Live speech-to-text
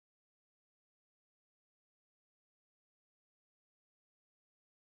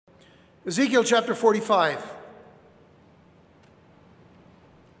Ezekiel chapter 45.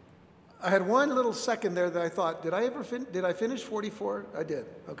 I had one little second there that I thought, did I finish 44? I did.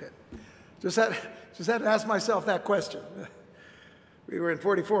 Okay. Just had to ask myself that question. We were in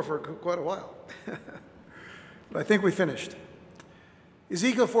 44 for quite a while. But I think we finished.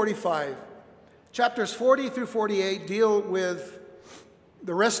 Ezekiel 45. Chapters 40 through 48 deal with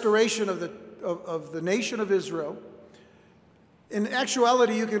the restoration of the nation of Israel. In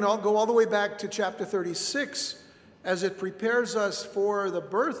actuality, you can go all the way back to chapter 36 as it prepares us for the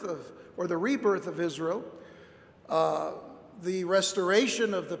birth of, or the rebirth of Israel, the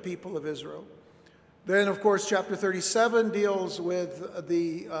restoration of the people of Israel. Then, of course, chapter 37 deals with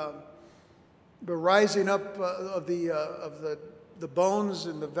the rising up of the bones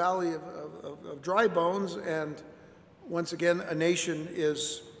in the valley of dry bones, and once again, a nation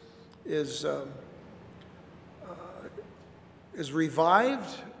is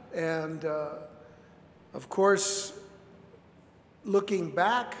revived. And of course, looking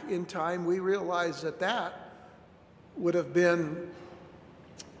back in time, we realize that that would have been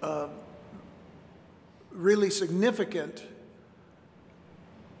really significant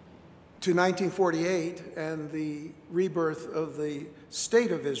to 1948 and the rebirth of the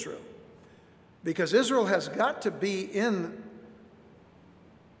state of Israel. Because Israel has got to be in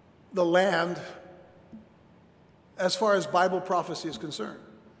the land as far as Bible prophecy is concerned.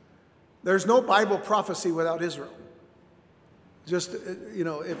 There's no Bible prophecy without Israel. Just,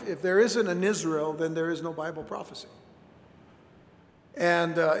 if there isn't an Israel, then there is no Bible prophecy.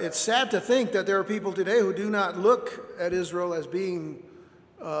 And it's sad to think that there are people today who do not look at Israel as being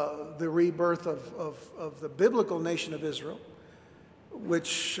the rebirth of the biblical nation of Israel,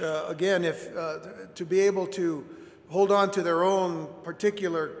 which, again, to be able to hold on to their own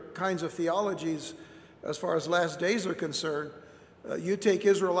particular kinds of theologies as far as last days are concerned, you take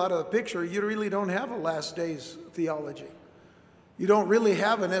Israel out of the picture, you really don't have a last days theology. You don't really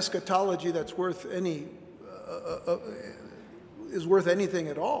have an eschatology that's worth anything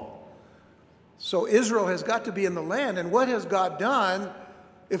at all. So Israel has got to be in the land. And what has God done?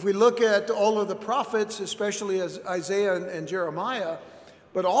 If we look at all of the prophets, especially as Isaiah and Jeremiah,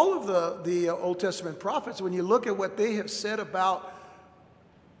 but all of the Old Testament prophets, when you look at what they have said about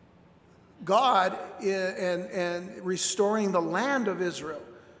God and restoring the land of Israel,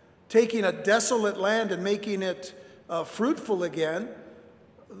 taking a desolate land and making it fruitful again,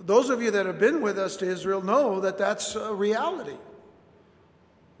 those of you that have been with us to Israel know that that's a reality.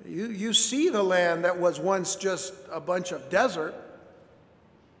 You see the land that was once just a bunch of desert,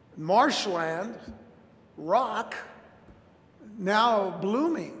 marshland, rock, now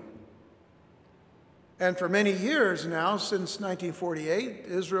blooming. And for many years now, since 1948,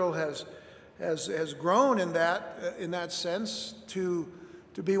 Israel has grown in that sense to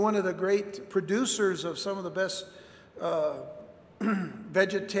be one of the great producers of some of the best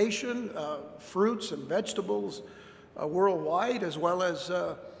vegetation, fruits and vegetables worldwide, as well as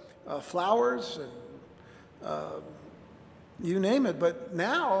flowers and you name it. But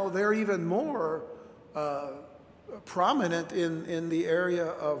now they're even more prominent in the area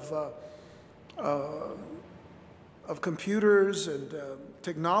of computers and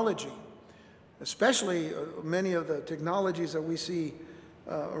technology, especially many of the technologies that we see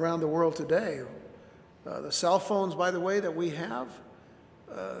around the world today. The cell phones, by the way, that we have,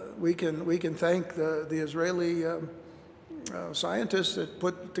 we can thank the Israeli scientists that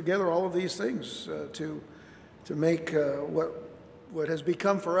put together all of these things to make what has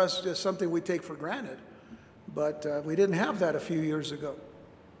become for us just something we take for granted. But we didn't have that a few years ago.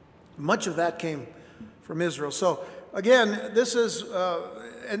 Much of that came from Israel. So again, this is,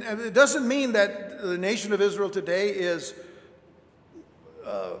 and it doesn't mean that the nation of Israel today is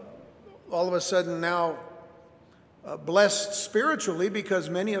all of a sudden now blessed spiritually, because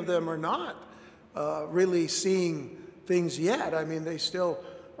many of them are not really seeing things yet. I mean, they still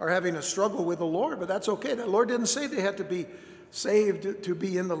are having a struggle with the Lord, but that's okay. The Lord didn't say they had to be saved to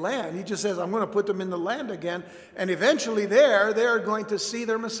be in the land. He just says, I'm going to put them in the land again, and eventually they are going to see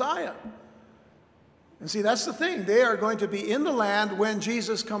their Messiah. And see, that's the thing. They are going to be in the land when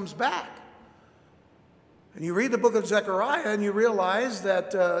Jesus comes back. And you read the book of Zechariah and you realize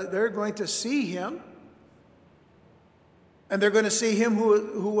that they're going to see him, and they're going to see him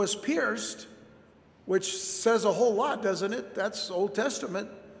who was pierced, which says a whole lot, doesn't it? That's Old Testament.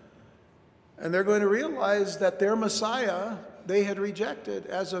 And they're going to realize that their Messiah they had rejected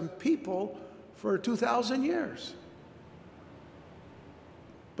as a people for 2,000 years.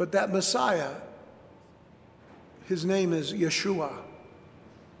 But that Messiah, his name is Yeshua,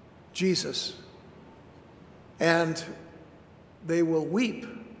 Jesus. And they will weep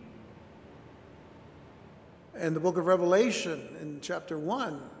And the book of Revelation in chapter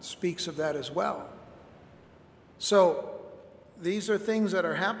 1 speaks of that as well. So these are things that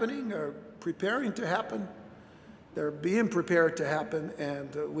are happening, are preparing to happen. They're being prepared to happen,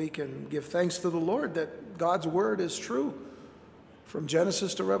 and we can give thanks to the Lord that God's word is true from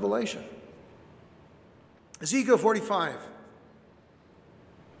Genesis to Revelation. Ezekiel 45.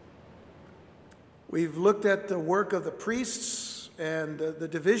 We've looked at the work of the priests and the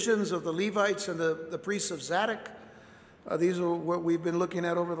divisions of the Levites and the priests of Zadok. These are what we've been looking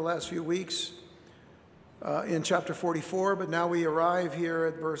at over the last few weeks in chapter 44, but now we arrive here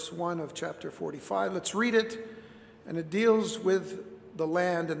at verse 1 of chapter 45. Let's read it, and it deals with the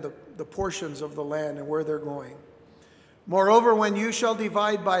land and the portions of the land and where they're going. Moreover, when you shall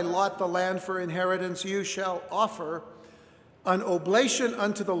divide by lot the land for inheritance, you shall offer an oblation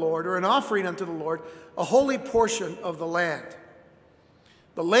unto the Lord, or an offering unto the Lord, a holy portion of the land.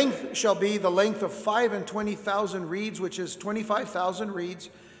 The length shall be the length of 25,000 reeds, which is 25,000 reeds,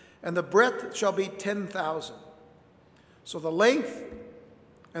 and the breadth shall be 10,000. So the length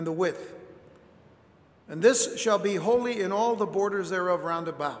and the width. And this shall be holy in all the borders thereof round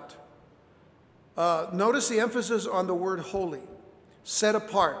about. Notice the emphasis on the word holy, set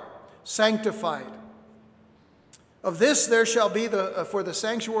apart, sanctified. Of this there shall be for the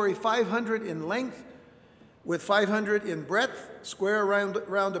sanctuary 500 in length, with 500 in breadth, square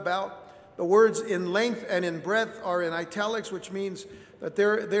round about. The words in length and in breadth are in italics, which means that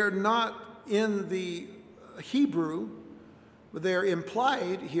they're not in the Hebrew, but they're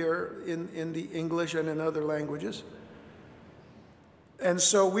implied here in the English and in other languages. And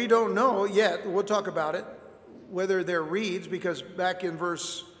so we don't know yet, we'll talk about it, whether they're reeds, because back in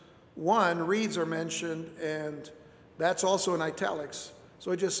verse 1, reeds are mentioned, and that's also in italics.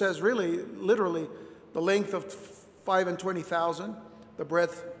 So it just says really, literally, the length of 25,000, the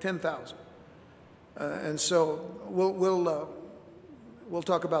breadth 10,000. And so we'll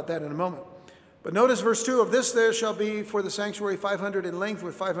talk about that in a moment. But notice verse 2, of this there shall be for the sanctuary 500 in length,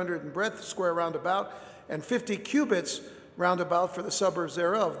 with 500 in breadth, square round about, and 50 cubits round about for the suburbs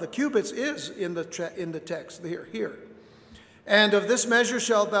thereof. The cubits is in the text here. And of this measure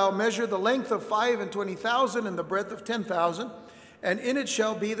shalt thou measure the length of 25,000 and the breadth of 10,000, and in it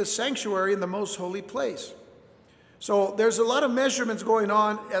shall be the sanctuary in the most holy place. So there's a lot of measurements going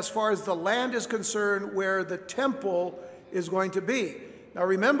on as far as the land is concerned, where the temple is going to be. Now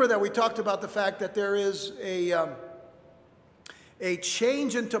remember that we talked about the fact that there is a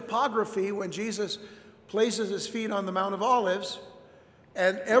change in topography when Jesus places his feet on the Mount of Olives,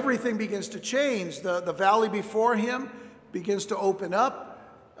 and everything begins to change. The valley before him begins to open up.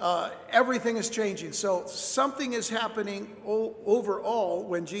 Everything is changing. So something is happening overall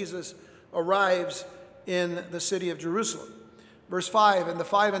when Jesus arrives in the city of Jerusalem. Verse 5, and the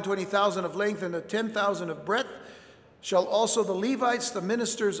 25,000 of length and the 10,000 of breadth shall also the Levites, the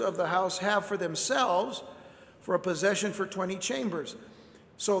ministers of the house, have for themselves for a possession for 20 chambers.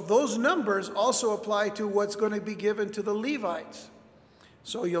 So those numbers also apply to what's going to be given to the Levites.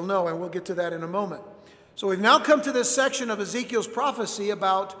 So you'll know, and we'll get to that in a moment. So we've now come to this section of Ezekiel's prophecy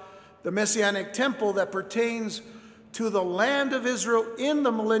about the Messianic temple that pertains to the land of Israel in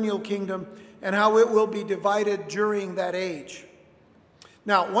the millennial kingdom and how it will be divided during that age.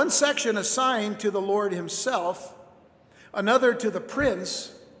 Now, one section assigned to the Lord himself, another to the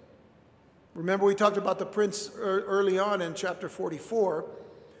prince. Remember, we talked about the prince early on in chapter 44,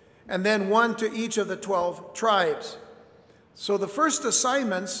 and then one to each of the 12 tribes. So the first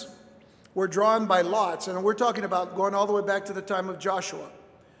assignments were drawn by lots, and we're talking about going all the way back to the time of Joshua.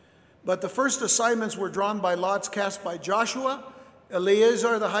 But the first assignments were drawn by lots cast by Joshua,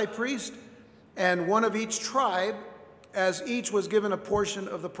 Eleazar the high priest, and one of each tribe, as each was given a portion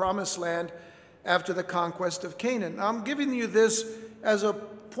of the promised land after the conquest of Canaan. Now, I'm giving you this as a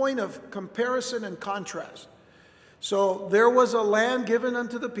point of comparison and contrast. So there was a land given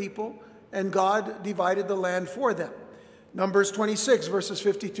unto the people, and God divided the land for them. Numbers 26, verses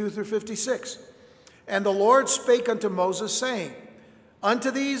 52 through 56. And the Lord spake unto Moses, saying,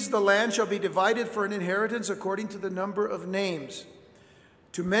 Unto these the land shall be divided for an inheritance according to the number of names.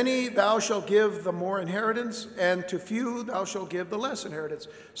 To many thou shalt give the more inheritance, and to few thou shalt give the less inheritance.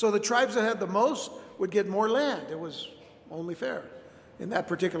 So the tribes that had the most would get more land. It was only fair in that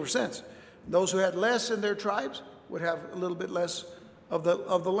particular sense. Those who had less in their tribes would have a little bit less of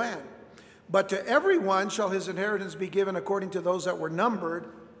the land. But to everyone shall his inheritance be given according to those that were numbered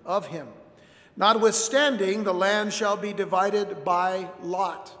of him. Notwithstanding, the land shall be divided by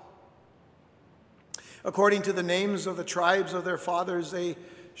lot. According to the names of the tribes of their fathers they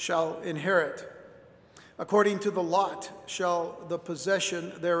shall inherit. According to the lot shall the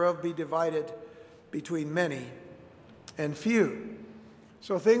possession thereof be divided between many and few.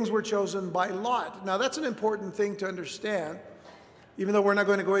 So things were chosen by lot. Now that's an important thing to understand, even though we're not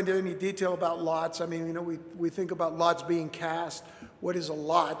going to go into any detail about lots. I mean, you know, we think about lots being cast. What is a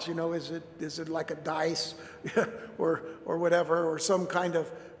lot? You know, is it like a dice or whatever, or some kind of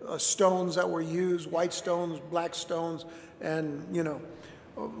stones that were used, white stones, black stones, and, you know,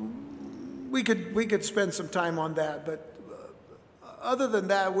 we could spend some time on that. But other than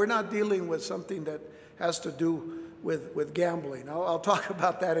that, we're not dealing with something that has to do with gambling. I'll talk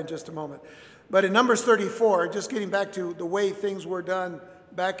about that in just a moment. But in Numbers 34, just getting back to the way things were done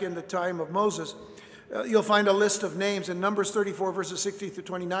back in the time of Moses, you'll find a list of names in Numbers 34, verses 60 through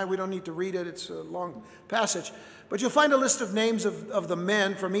 29. We don't need to read it. It's a long passage. But you'll find a list of names of the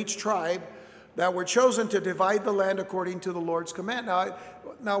men from each tribe that were chosen to divide the land according to the Lord's command.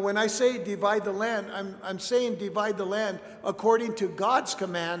 Now when I say divide the land, I'm saying divide the land according to God's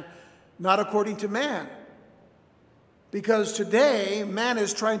command, not according to man. Because today, man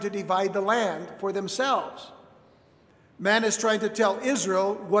is trying to divide the land for themselves. Man is trying to tell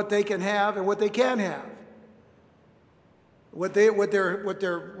Israel what they can have and what they can't have. What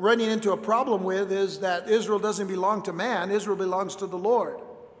they're running into a problem with is that Israel doesn't belong to man. Israel belongs to the Lord.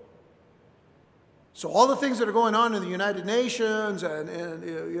 So all the things that are going on in the United Nations and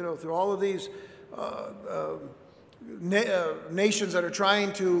you know, through all of these nations that are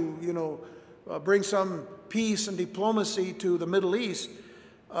trying to, you know, bring some peace and diplomacy to the Middle East,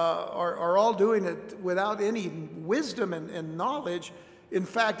 are all doing it without any wisdom and knowledge. In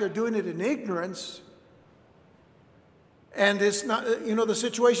fact, they're doing it in ignorance. And it's not, you know, the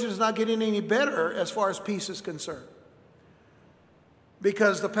situation is not getting any better as far as peace is concerned.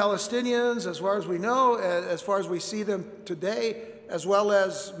 Because the Palestinians, as far as we know, as far as we see them today, as well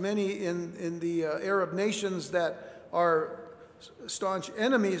as many in the Arab nations that are staunch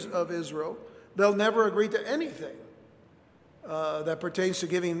enemies of Israel, they'll never agree to anything that pertains to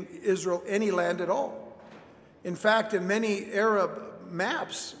giving Israel any land at all. In fact, in many Arab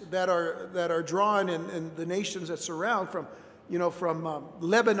maps that are drawn in the nations that surround, from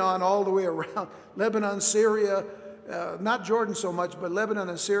Lebanon all the way around, Lebanon, Syria, not Jordan so much, but Lebanon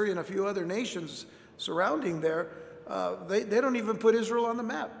and Syria and a few other nations surrounding there, they don't even put Israel on the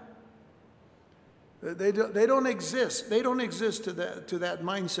map. They don't exist. They don't exist to that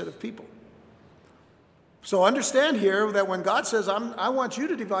mindset of people. So understand here that when God says, I want you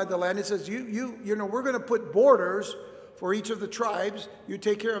to divide the land, it says, you know, we're going to put borders for each of the tribes. You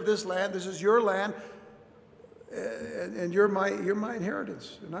take care of this land. This is your land. And you're my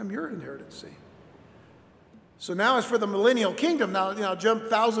inheritance. And I'm your inheritance, see. So now as for the millennial kingdom, now jump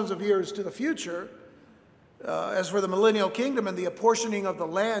thousands of years to the future. As for the millennial kingdom and the apportioning of the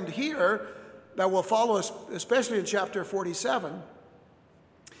land here that will follow us, especially in chapter 47,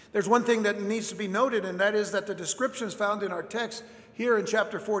 there's one thing that needs to be noted, and that is that the descriptions found in our text here in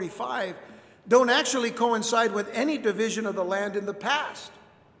chapter 45 don't actually coincide with any division of the land in the past.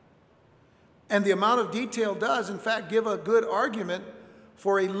 And the amount of detail does, in fact, give a good argument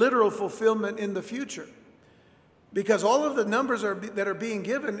for a literal fulfillment in the future. Because all of the numbers that are being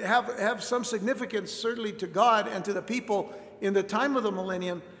given have some significance, certainly to God and to the people in the time of the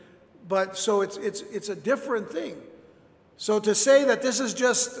millennium, but so it's a different thing. So to say that this is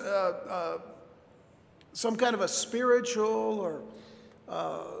just some kind of a spiritual or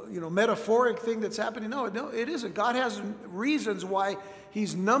metaphoric thing that's happening, no, it isn't. God has reasons why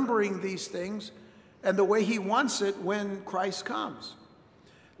he's numbering these things and the way he wants it when Christ comes.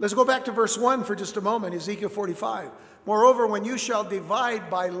 Let's go back to verse 1 for just a moment, Ezekiel 45. Moreover, when you shall divide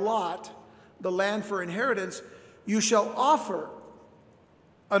by lot the land for inheritance, you shall offer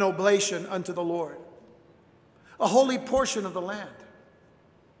an oblation unto the Lord, a holy portion of the land.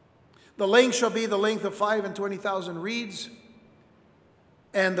 The length shall be the length of 25,000 reeds,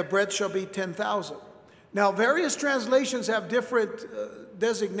 and the breadth shall be 10,000. Now, various translations have different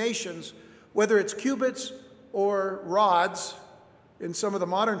designations, whether it's cubits or rods in some of the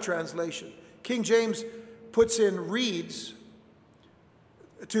modern translation. King James puts in reeds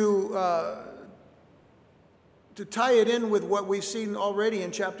to tie it in with what we've seen already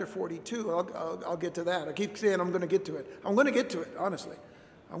in chapter 42. I'll get to that. I keep saying I'm going to get to it. I'm going to get to it, honestly.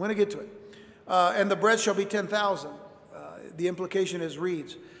 I'm going to get to it. And the breadth shall be 10,000. The implication is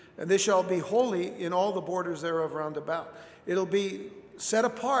reeds. And this shall be holy in all the borders thereof round about. It'll be set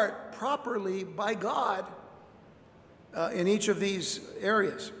apart properly by God in each of these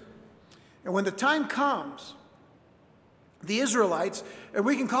areas. And when the time comes, the Israelites, and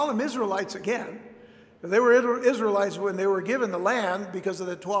we can call them Israelites again, they were Israelites when they were given the land because of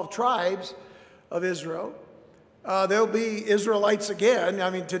the 12 tribes of Israel. They'll be Israelites again. I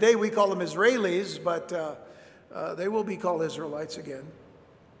mean, today we call them Israelis, but they will be called Israelites again.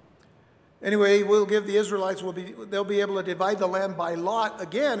 Anyway, we'll give the Israelites, they'll be able to divide the land by lot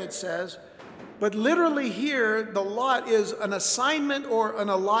again, it says. But literally here, the lot is an assignment or an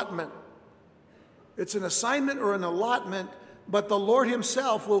allotment. It's an assignment or an allotment, but the Lord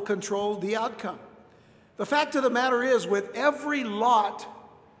himself will control the outcome. The fact of the matter is, with every lot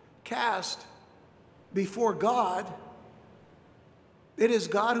cast before God, it is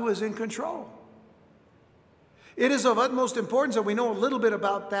God who is in control. It is of utmost importance that we know a little bit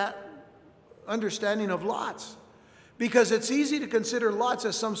about that understanding of lots, because it's easy to consider lots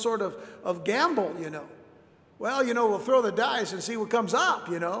as some sort of gamble, you know. Well, you know, we'll throw the dice and see what comes up,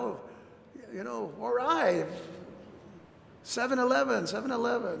 you know. You know, all right,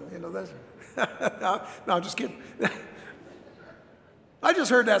 7-11, you know, that's, no, I'm just kidding. I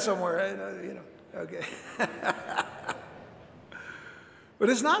just heard that somewhere, you know, okay. But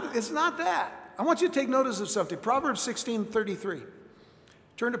it's not that. I want you to take notice of something. Proverbs 16:33.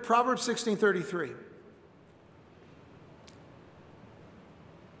 Turn to Proverbs 16:33.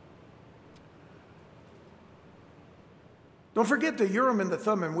 Don't forget the Urim and the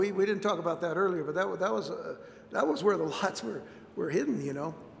Thummim. We didn't talk about that earlier, but that was where the lots were hidden, you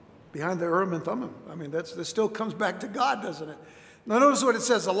know, behind the Urim and Thummim. I mean, this still comes back to God, doesn't it? Now notice what it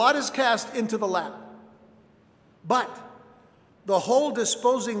says. The lot is cast into the lap, but the whole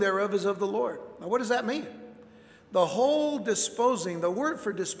disposing thereof is of the Lord. Now what does that mean? The whole disposing, the word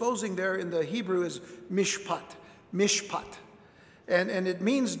for disposing there in the Hebrew is mishpat. And it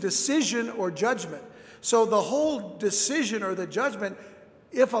means decision or judgment. So the whole decision or the judgment,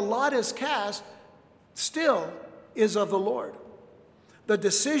 if a lot is cast, still is of the Lord. The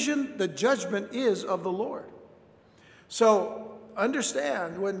decision, the judgment is of the Lord. So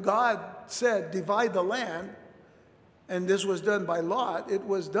understand, when God said, divide the land, and this was done by lot, it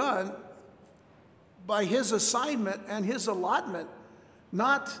was done by his assignment and his allotment,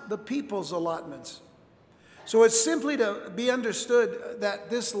 not the people's allotments. So it's simply to be understood that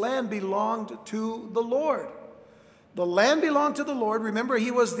this land belonged to the Lord. The land belonged to the Lord. Remember,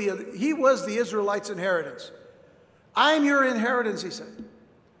 he was the Israelites' inheritance. I'm your inheritance, he said.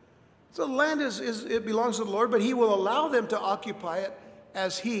 So the land it belongs to the Lord, but he will allow them to occupy it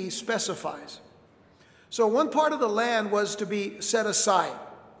as he specifies. So one part of the land was to be set aside.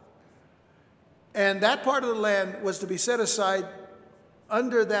 And that part of the land was to be set aside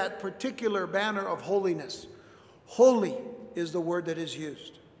under that particular banner of holiness. Holy is the word that is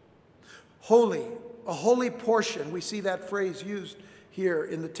used. Holy, a holy portion. We see that phrase used here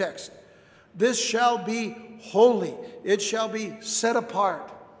in the text. This shall be holy. It shall be set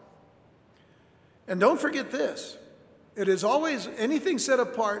apart. And don't forget this. It is always, anything set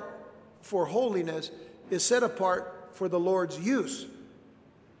apart for holiness is set apart for the Lord's use.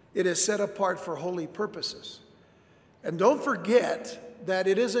 It is set apart for holy purposes. And don't forget that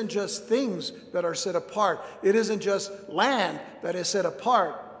it isn't just things that are set apart. It isn't just land that is set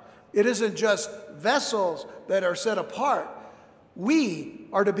apart. It isn't just vessels that are set apart. We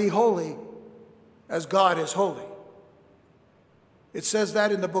are to be holy as God is holy. It says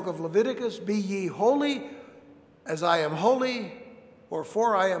that in the book of Leviticus, be ye holy as I am holy, or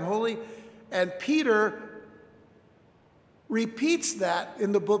for I am holy. And Peter repeats that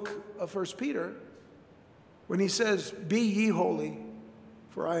in the book of 1 Peter when he says, be ye holy,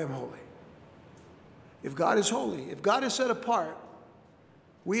 for I am holy. If God is holy, if God is set apart,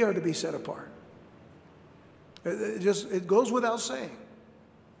 we are to be set apart. It goes without saying.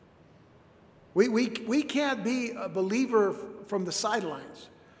 We can't be a believer from the sidelines.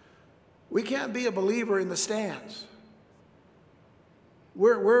 We can't be a believer in the stands.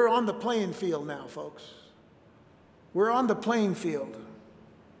 We're on the playing field now, folks. We're on the playing field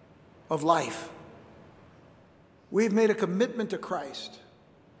of life. We've made a commitment to Christ.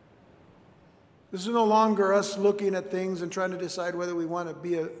 This is no longer us looking at things and trying to decide whether we want to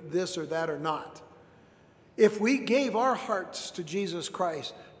be this or that or not. If we gave our hearts to Jesus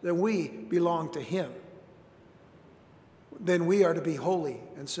Christ, then we belong to him. Then we are to be holy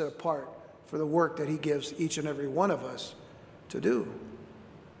and set apart for the work that he gives each and every one of us to do.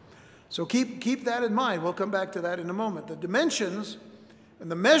 So keep that in mind. We'll come back to that in a moment. The dimensions and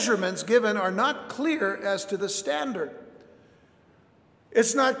the measurements given are not clear as to the standard.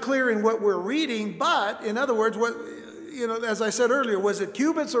 It's not clear in what we're reading, but in other words, what, you know, as I said earlier, was it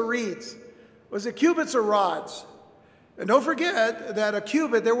cubits or reeds? Was it cubits or rods? And don't forget that a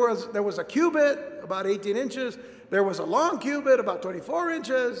cubit, there was a cubit about 18 inches. There was a long cubit about 24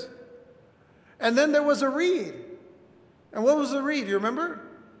 inches. And then there was a reed. And what was the reed? You remember?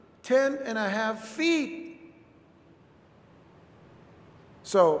 10.5 feet.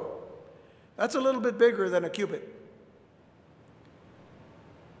 So that's a little bit bigger than a cubit.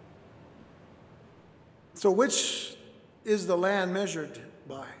 So which is the land measured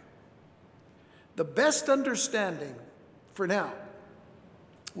by? The best understanding for now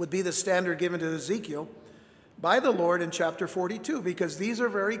would be the standard given to Ezekiel by the Lord in chapter 42, because these are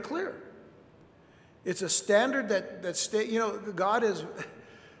very clear. It's a standard God is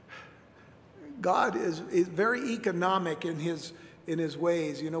very economic in his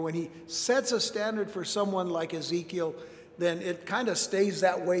ways. When he sets a standard for someone like Ezekiel, then it kind of stays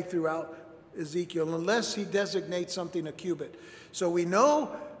that way throughout Ezekiel, unless he designates something a cubit. So we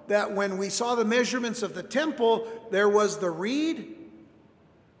know that when we saw the measurements of the temple, there was the reed,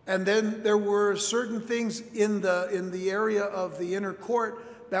 and then there were certain things in the area of the inner court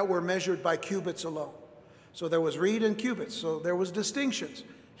that were measured by cubits alone. So there was reed and cubits, so there was distinctions.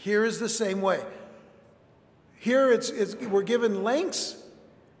 Here is the same way. Here we're given lengths,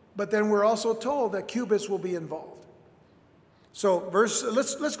 but then we're also told that cubits will be involved. So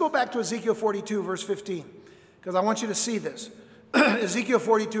let's go back to Ezekiel 42, verse 15, because I want you to see this. Ezekiel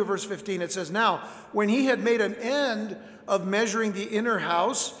 42, verse 15, it says, "Now, when he had made an end of measuring the inner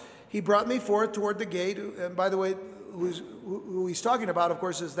house, he brought me forth toward the gate." And by the way, who he's talking about, of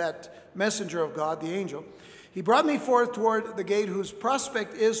course, is that messenger of God, the angel. "He brought me forth toward the gate whose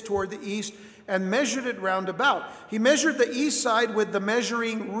prospect is toward the east, and measured it round about. He measured the east side with the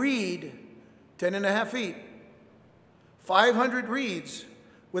measuring reed, 10.5 feet. 500 reeds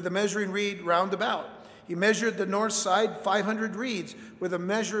with a measuring reed round about. He measured the north side, 500 reeds with a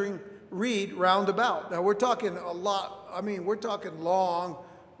measuring reed round about." Now we're talking a lot, we're talking long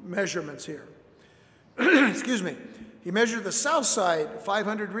measurements here. Excuse me. "He measured the south side,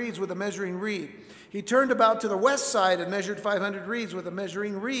 500 reeds with a measuring reed. He turned about to the west side and measured 500 reeds with a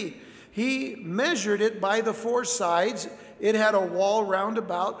measuring reed. He measured it by the four sides. It had a wall round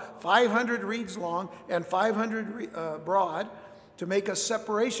about, 500 reeds long and 500 broad, to make a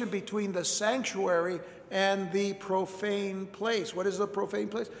separation between the sanctuary and the profane place." What is the profane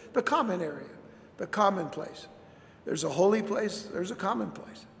place? The common area, the common place. There's a holy place, there's a common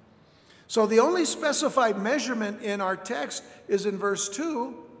place. So the only specified measurement in our text is in verse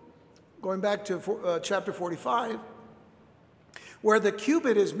 2, going back to chapter 45, where the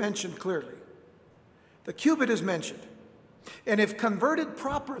cubit is mentioned clearly. The cubit is mentioned. And if converted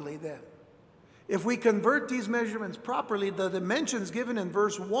properly then, if we convert these measurements properly, the dimensions given in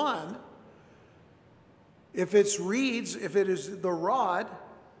verse 1, if it's reeds, if it is the rod,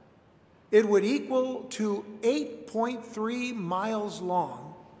 it would equal to 8.3 miles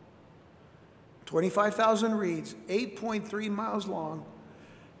long. 25,000 reeds, 8.3 miles long,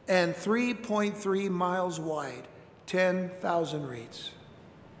 and 3.3 miles wide, 10,000 reeds.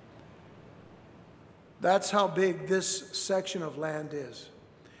 That's how big this section of land is.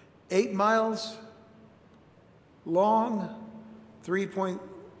 8 miles long,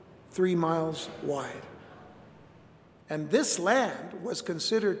 3.3 miles wide. And this land was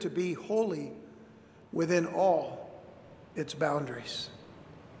considered to be holy within all its boundaries.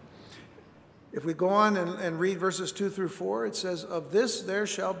 If we go on and read verses 2 through 4, it says, "Of this there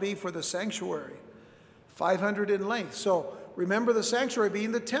shall be for the sanctuary 500 in length." So remember the sanctuary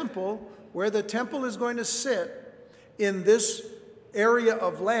being the temple, where the temple is going to sit in this area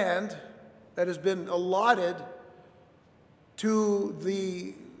of land that has been allotted to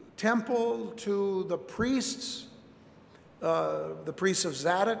the temple, to the priests of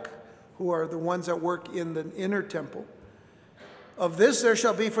Zadok, who are the ones that work in the inner temple. "Of this there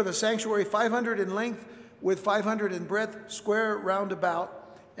shall be for the sanctuary 500 in length, with 500 in breadth, square round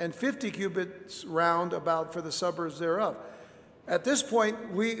about, and 50 cubits round about for the suburbs thereof." At this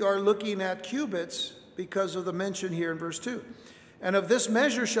point, we are looking at cubits because of the mention here in verse 2. "And of this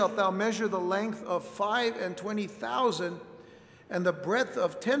measure shalt thou measure the length of 25,000 and the breadth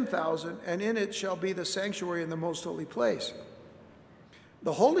of 10,000, and in it shall be the sanctuary in the most holy place.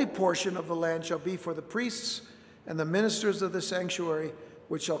 The holy portion of the land shall be for the priests and the ministers of the sanctuary,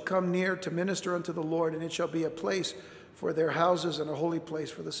 which shall come near to minister unto the Lord, and it shall be a place for their houses and a holy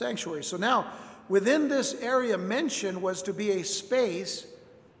place for the sanctuary." So now, within this area mentioned was to be a space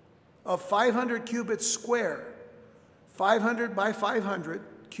of 500 cubits square, 500 by 500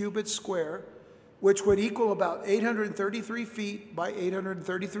 cubits square, which would equal about 833 feet by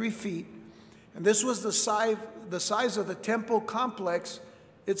 833 feet. And this was the size of the temple complex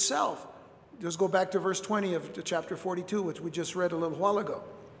itself. Just go back to verse 20 of chapter 42, which we just read a little while ago.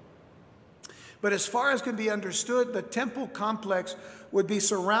 But as far as can be understood, the temple complex would be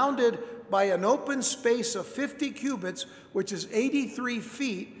surrounded by an open space of 50 cubits, which is 83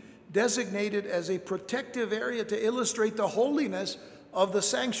 feet, designated as a protective area to illustrate the holiness of the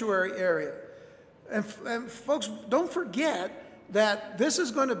sanctuary area. And folks, don't forget that this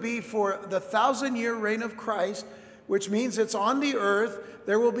is going to be for the 1,000-year reign of Christ, which means it's on the earth.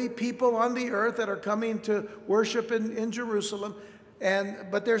 There will be people on the earth that are coming to worship in Jerusalem,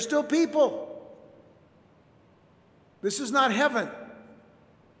 but they're still people. This is not heaven.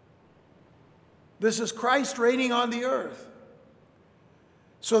 This is Christ reigning on the earth.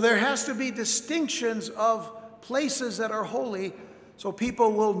 So there has to be distinctions of places that are holy so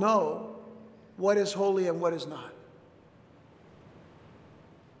people will know what is holy and what is not.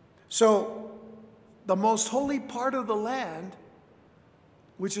 So the most holy part of the land,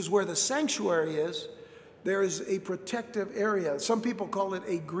 which is where the sanctuary is, there is a protective area. Some people call it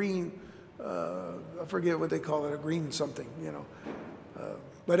a green, I forget what they call it, a green something, you know.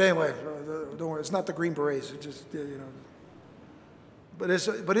 But anyway, don't worry, it's not the Green Berets, it just, you know. But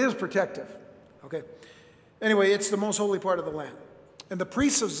it is protective, okay? Anyway, it's the most holy part of the land. And the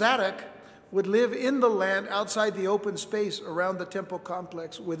priests of Zadok would live in the land outside the open space around the temple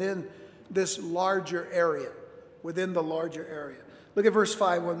complex within this larger area, within the larger area. Look at verse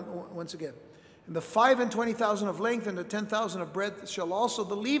 5 once again. And the 5 and 20,000 of length and the 10,000 of breadth shall also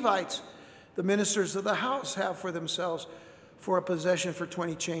the Levites, the ministers of the house, have for themselves for a possession for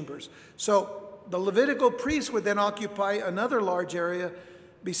 20 chambers. So the Levitical priests would then occupy another large area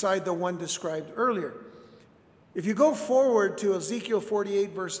beside the one described earlier. If you go forward to Ezekiel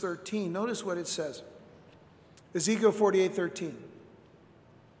 48, verse 13, notice what it says. Ezekiel 48, 13.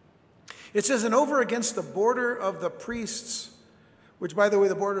 It says, and over against the border of the priests, which, by the way,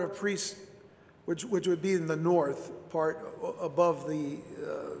 the border of priests, which would be in the north part above the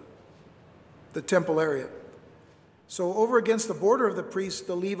temple area. So over against the border of the priests,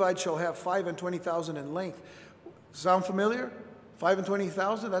 the Levites shall have 5 and 20,000 in length. Sound familiar? 5 and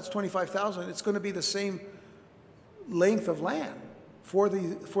 20,000, that's 25,000. It's going to be the same length of land for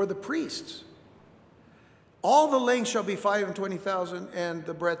the priests. All the length shall be 5 and 20,000, and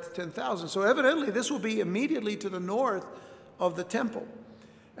the breadth 10,000. So evidently, this will be immediately to the north of the temple,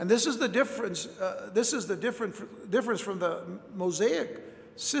 and this is the difference. This is the difference from the Mosaic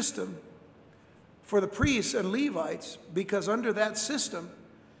system for the priests and Levites, because under that system,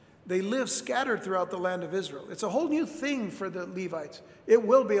 they live scattered throughout the land of Israel. It's a whole new thing for the Levites. It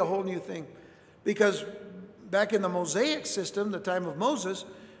will be a whole new thing, because back in the Mosaic system, the time of Moses,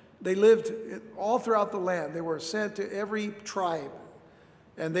 they lived all throughout the land. They were sent to every tribe,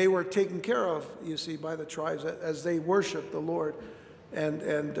 and they were taken care of, you see, by the tribes as they worshiped the Lord and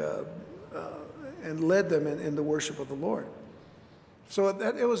led them in the worship of the Lord. So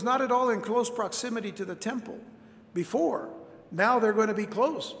that it was not at all in close proximity to the temple before. Now they're going to be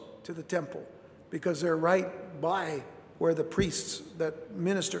close to the temple because they're right by where the priests that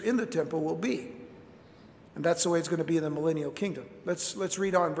minister in the temple will be. And that's the way it's going to be in the millennial kingdom. Let's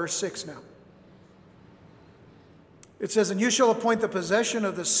read on, verse 6 now. It says, and you shall appoint the possession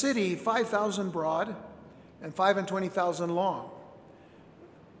of the city 5,000 broad and 5 and 20,000 long,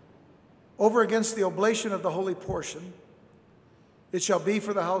 over against the oblation of the holy portion. It shall be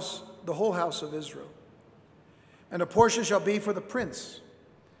for the whole house of Israel. And a portion shall be for the prince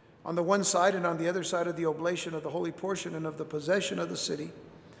on the one side and on the other side of the oblation of the holy portion and of the possession of the city,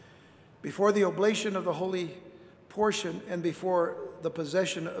 before the oblation of the holy portion and before the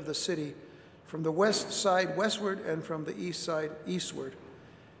possession of the city, from the west side westward and from the east side eastward.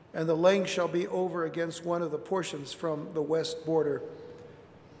 And the length shall be over against one of the portions from the west border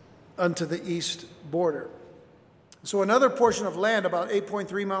unto the east border. So another portion of land, about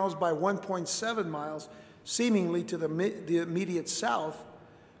 8.3 miles by 1.7 miles, seemingly to the immediate south,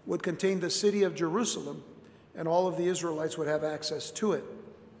 would contain the city of Jerusalem, and all of the Israelites would have access to it.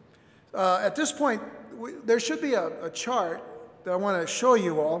 At this point, there should be a chart that I want to show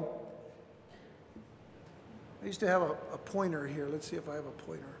you all. I used to have a pointer here. Let's see if I have a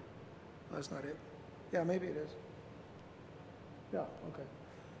pointer. No, that's not it. Yeah, maybe it is. Yeah, okay.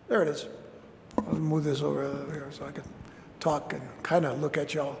 There it is. I'll move this over here so I can talk and kind of look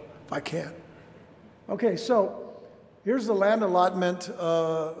at y'all if I can. Okay, so here's the land allotment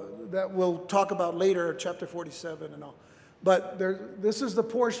that we'll talk about later, chapter 47 and all. But this is the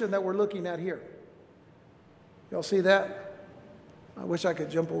portion that we're looking at here. Y'all see that? I wish I could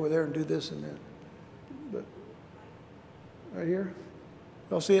jump over there and do this and that. But right here,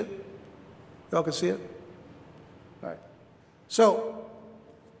 y'all see it? Y'all can see it? All right. So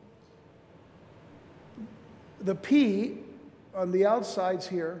the P on the outsides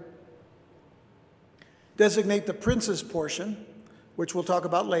here designate the prince's portion, which we'll talk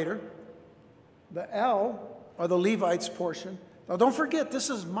about later. The L are the Levites' portion. Now don't forget, this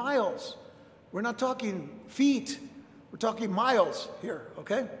is miles. We're not talking feet We're talking miles here,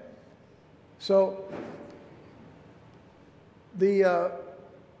 okay? So the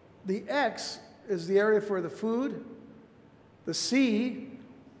X is the area for the food. The C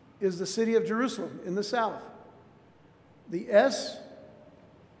is the city of Jerusalem in the south. The S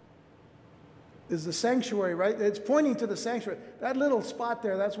is the sanctuary, right? It's pointing to the sanctuary. That little spot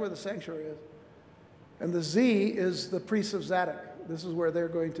there, that's where the sanctuary is. And the Z is the priests of Zadok. This is where they're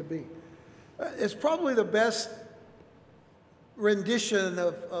going to be. It's probably the best rendition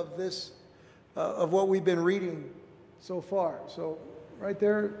of this, of what we've been reading so far. So right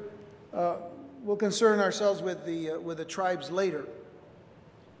there, we'll concern ourselves with the tribes later.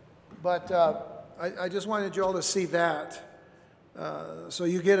 But I just wanted you all to see that, so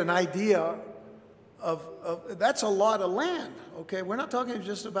you get an idea of that's a lot of land, okay? We're not talking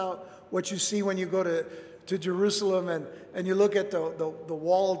just about what you see when you go to Jerusalem and you look at the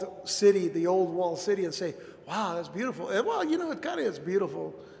walled city, the old walled city, and say, wow, that's beautiful. Well, you know, it kind of is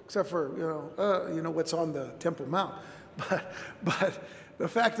beautiful, except for, you know what's on the Temple Mount. But the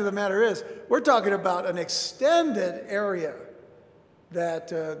fact of the matter is, we're talking about an extended area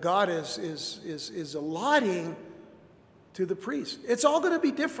that God is allotting to the priests. It's all going to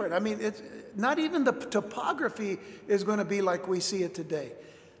be different. I mean, it's not even the topography is going to be like we see it today.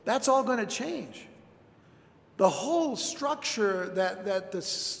 That's all going to change. The whole structure that the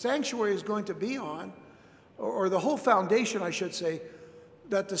sanctuary is going to be on, or the whole foundation, I should say,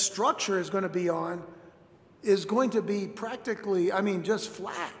 that the structure is going to be on, is going to be practically, I mean, just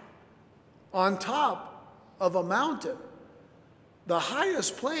flat on top of a mountain. The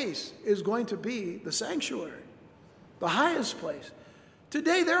highest place is going to be the sanctuary. The highest place.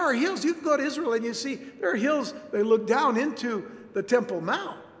 Today there are hills. You can go to Israel and you see there are hills that look down into the Temple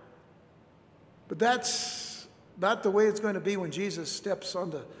Mount. But that's not the way it's going to be when Jesus steps on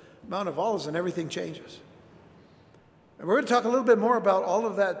the Mount of Olives and everything changes. And we're going to talk a little bit more about all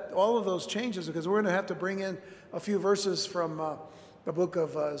of that, all of those changes, because we're going to have to bring in a few verses from the book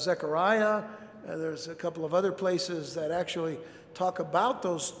of Zechariah. There's a couple of other places that actually talk about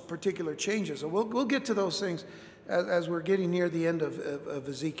those particular changes. So we'll get to those things as we're getting near the end of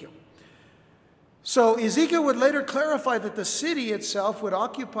Ezekiel. So Ezekiel would later clarify that the city itself would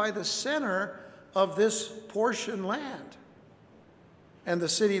occupy the center of this portion land, and the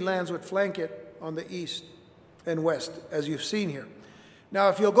city lands would flank it on the east and west, as you've seen here. Now,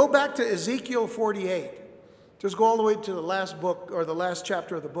 if you'll go back to Ezekiel 48, just go all the way to the last book, or the last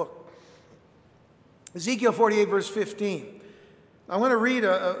chapter of the book. Ezekiel 48, verse 15. I'm going to read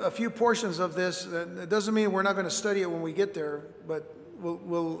a few portions of this. It doesn't mean we're not going to study it when we get there, but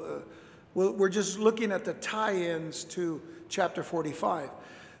we're just looking at the tie-ins to chapter 45.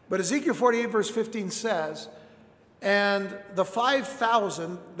 But Ezekiel 48, verse 15 says, "And the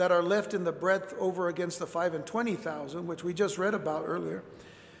 5,000 that are left in the breadth over against the 25,000, which we just read about earlier,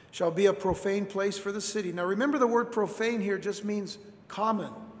 shall be a profane place for the city." Now remember, the word profane here just means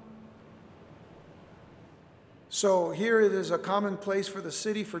common. So here it is a common place for the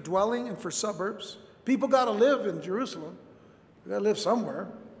city, for dwelling and for suburbs. People got to live in Jerusalem. They got to live somewhere.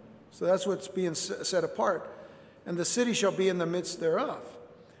 So that's what's being set apart. "And the city shall be in the midst thereof."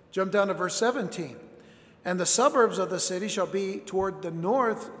 Jump down to verse 17. "And the suburbs of the city shall be toward the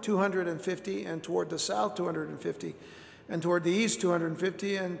north 250, and toward the south 250, and toward the east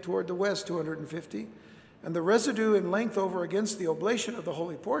 250, and toward the west 250. And the residue in length over against the oblation of the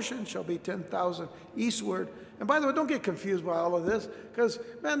holy portion shall be 10,000 eastward." And by the way, don't get confused by all of this, because,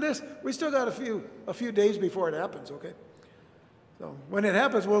 man, we still got a few days before it happens, okay? So when it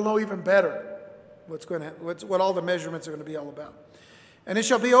happens, we'll know even better what all the measurements are going to be all about. "And it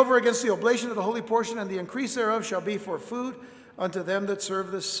shall be over against the oblation of the holy portion, and the increase thereof shall be for food unto them that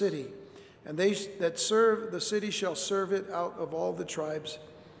serve the city. And they that serve the city shall serve it out of all the tribes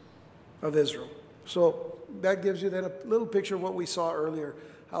of Israel." So that gives you then a little picture of what we saw earlier,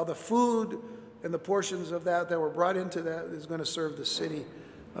 how the food and the portions of that were brought into that is going to serve the city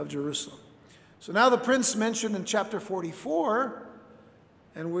of Jerusalem. So now the prince mentioned in chapter 44,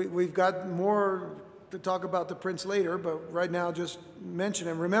 and we've got more to talk about the prince later, but right now just mention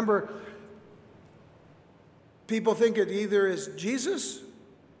him. Remember, people think it either is Jesus,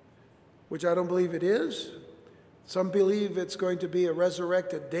 which I don't believe it is. Some believe it's going to be a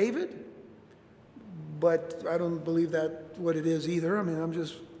resurrected David, but I don't believe that's what it is either. I mean, I'm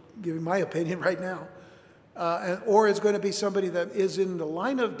just giving my opinion right now. Or it's going to be somebody that is in the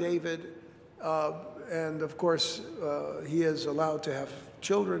line of David, and of course, he is allowed to have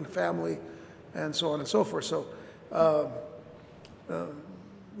children, family, and so on and so forth. So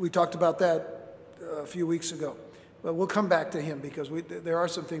we talked about that a few weeks ago. But we'll come back to him, because there are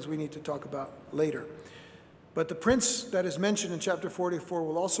some things we need to talk about later. But the prince that is mentioned in chapter 44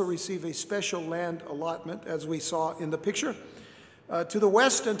 will also receive a special land allotment, as we saw in the picture, to the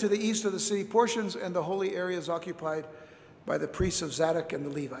west and to the east of the city portions, and the holy areas occupied by the priests of Zadok and the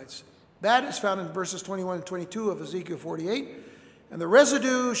Levites. That is found in verses 21 and 22 of Ezekiel 48. And the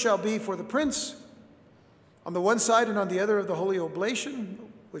residue shall be for the prince on the one side and on the other of the holy oblation,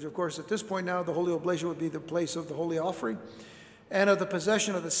 which of course at this point now the holy oblation would be the place of the holy offering, and of the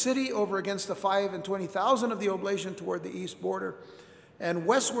possession of the city over against the 5 and 20,000 of the oblation toward the east border, and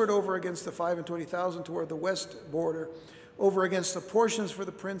westward over against the 5 and 20,000 toward the west border, over against the portions for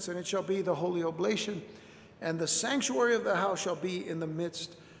the prince, and it shall be the holy oblation, and the sanctuary of the house shall be in the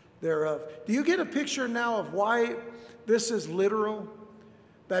midst thereof. Do you get a picture now of why this is literal?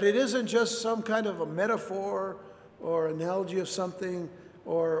 That it isn't just some kind of a metaphor or analogy of something,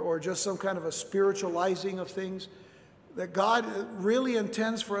 or just some kind of a spiritualizing of things. That God really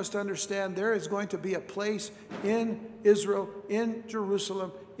intends for us to understand there is going to be a place in Israel, in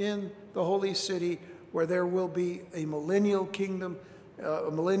Jerusalem, in the holy city, where there will be a millennial kingdom,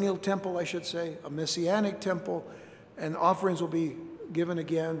 a millennial temple, I should say, a messianic temple, and offerings will be given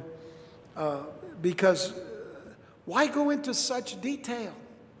again. Because why go into such detail?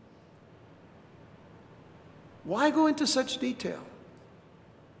 Why go into such detail?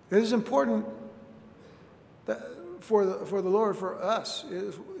 It is important that for the Lord, for us,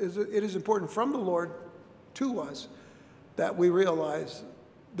 it is important from the Lord to us that we realize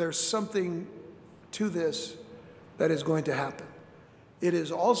there's something to this that is going to happen. It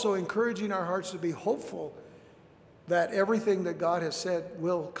is also encouraging our hearts to be hopeful that everything that God has said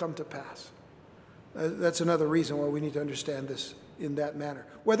will come to pass. That's another reason why we need to understand this in that manner.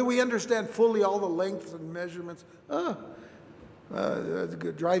 Whether we understand fully all the lengths and measurements, it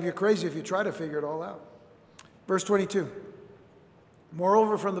could drive you crazy if you try to figure it all out. Verse 22,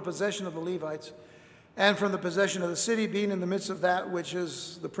 moreover, from the possession of the Levites and from the possession of the city, being in the midst of that which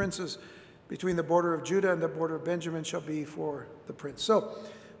is the prince's, between the border of Judah and the border of Benjamin, shall be for the prince. So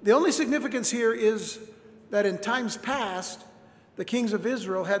the only significance here is that in times past, the kings of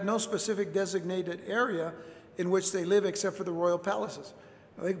Israel had no specific designated area in which they live except for the royal palaces.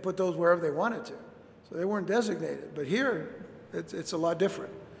 They could put those wherever they wanted to. So they weren't designated. But here, it's a lot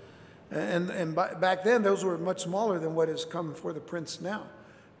different. And back then, those were much smaller than what has come for the prince now.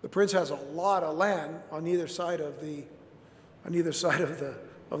 The prince has a lot of land on either side of the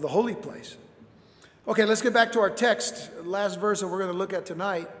holy place. Okay, let's get back to our text, last verse that we're going to look at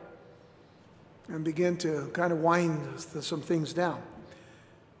tonight, and begin to kind of wind some things down.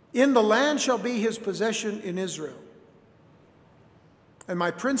 In the land shall be his possession in Israel, and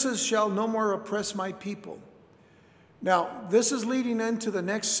my princes shall no more oppress my people. Now, this is leading into the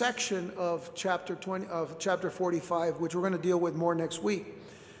next section of chapter 45, which we're going to deal with more next week.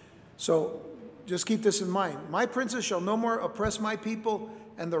 So just keep this in mind. My princes shall no more oppress my people,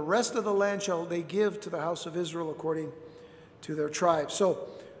 and the rest of the land shall they give to the house of Israel according to their tribes. So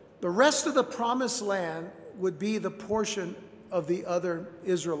the rest of the promised land would be the portion of the other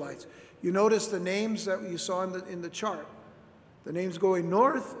Israelites. You notice the names that you saw in the chart. The names going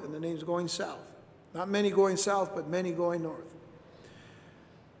north and the names going south. Not many going south, but many going north.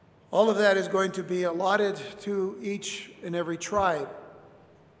 All of that is going to be allotted to each and every tribe.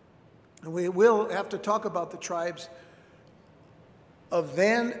 And we will have to talk about the tribes of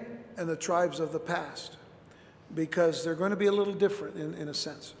then and the tribes of the past, because they're going to be a little different in a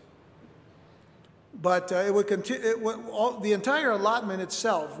sense. But it would the entire allotment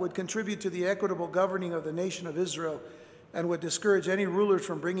itself would contribute to the equitable governing of the nation of Israel, and would discourage any rulers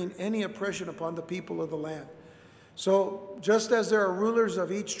from bringing any oppression upon the people of the land. So just as there are rulers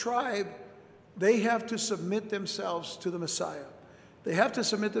of each tribe, they have to submit themselves to the Messiah. They have to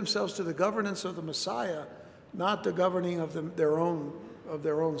submit themselves to the governance of the Messiah, not the governing of their own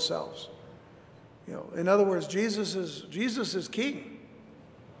selves. You know, in other words, Jesus is king.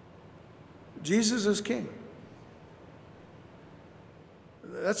 Jesus is king.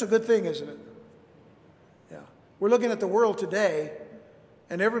 That's a good thing, isn't it? Yeah. We're looking at the world today,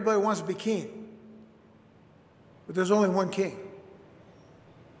 and everybody wants to be king. But there's only one king.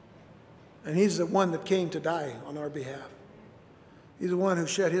 And he's the one that came to die on our behalf. He's the one who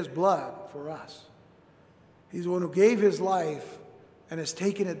shed his blood for us. He's the one who gave his life and has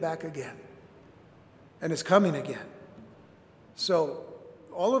taken it back again. And is coming again. So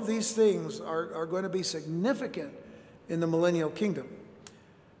all of these things are going to be significant in the millennial kingdom.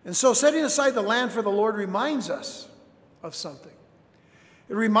 And so setting aside the land for the Lord reminds us of something.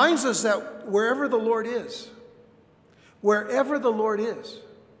 It reminds us that wherever the Lord is,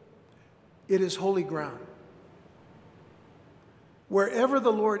 it is holy ground. Wherever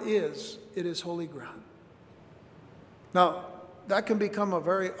the Lord is, it is holy ground. Now, that can become a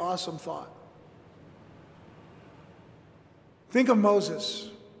very awesome thought. Think of Moses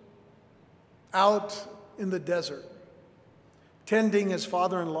out in the desert, tending his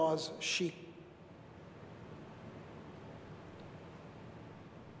father-in-law's sheep,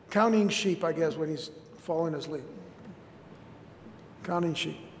 counting sheep, I guess, when he's falling asleep, counting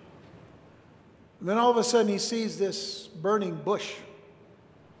sheep. And then all of a sudden he sees this burning bush.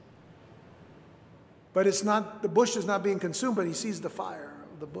 But it's not, the bush is not being consumed, but he sees the fire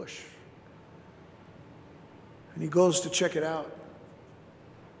of the bush. And he goes to check it out.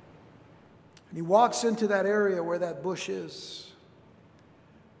 And he walks into that area where that bush is.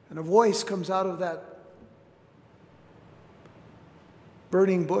 And a voice comes out of that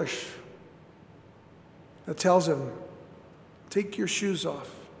burning bush that tells him, take your shoes off,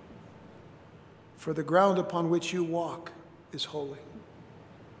 for the ground upon which you walk is holy.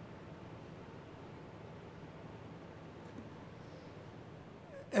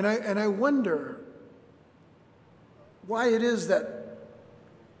 And I wonder why it is that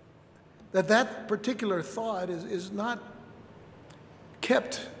particular thought is not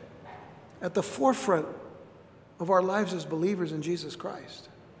kept at the forefront of our lives as believers in Jesus Christ.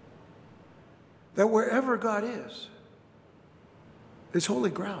 That wherever God is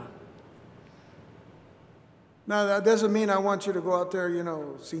holy ground. Now, that doesn't mean I want you to go out there,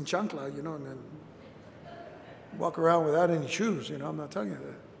 sin chancla, and then walk around without any shoes, I'm not telling you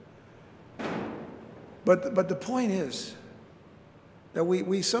that. But the point is that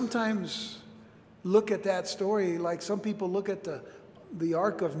we sometimes look at that story like some people look at the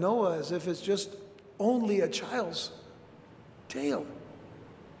Ark of Noah as if it's just only a child's tale.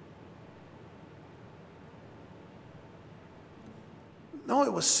 No,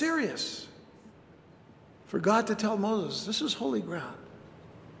 it was serious for God to tell Moses, this is holy ground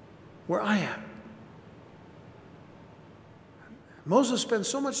where I am. Moses spent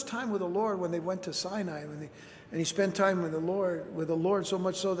so much time with the Lord when they went to Sinai, and he spent time with the Lord so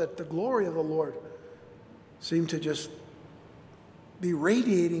much so that the glory of the Lord seemed to just be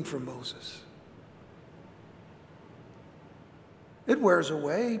radiating from Moses. It wears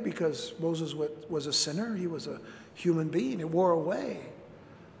away because Moses was a sinner. He was a human being. It wore away.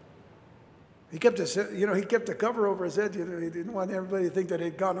 He kept the cover over his head. He didn't want everybody to think that it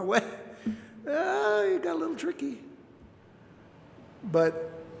had gone away. He got a little tricky.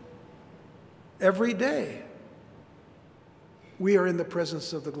 But every day, we are in the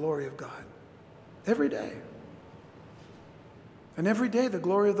presence of the glory of God. Every day. And every day, the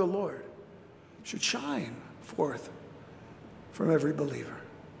glory of the Lord should shine forth from every believer.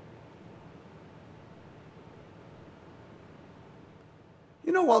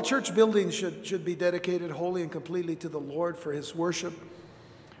 While church buildings should be dedicated wholly and completely to the Lord for His worship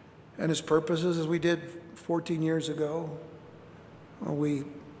and His purposes, as we did 14 years ago, we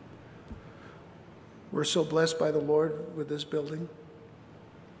were so blessed by the Lord with this building.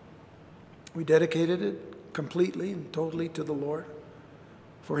 We dedicated it completely and totally to the Lord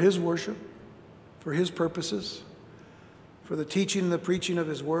for His worship, for His purposes, for the teaching and the preaching of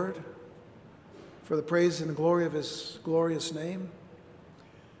His word, for the praise and the glory of His glorious name.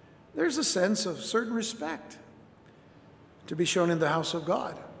 There's a sense of certain respect to be shown in the house of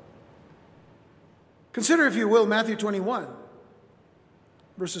God. Consider, if you will, Matthew 21,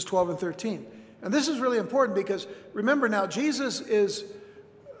 verses 12 and 13. And this is really important because, remember now, Jesus is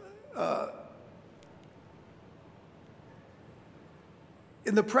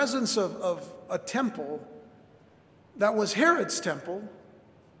in the presence of a temple that was Herod's temple.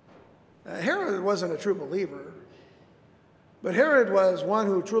 Herod wasn't a true believer, but Herod was one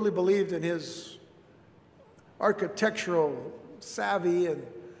who truly believed in his architectural savvy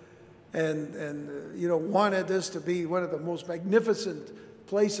and wanted this to be one of the most magnificent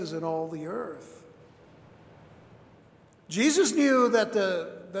places in all the earth. Jesus knew that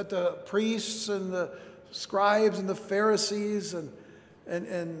the priests and the scribes and the Pharisees and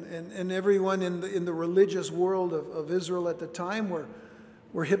everyone in the religious world of Israel at the time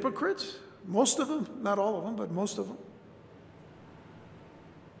were hypocrites. Most of them, not all of them, but most of them.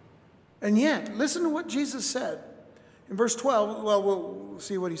 And yet, listen to what Jesus said. In verse 12, well, we'll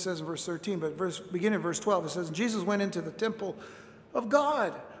see what he says in verse 13, but beginning in verse 12, it says, Jesus went into the temple of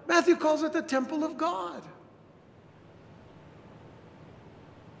God. Matthew calls it the temple of God.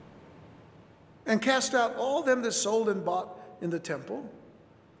 And cast out all them that sold and bought in the temple,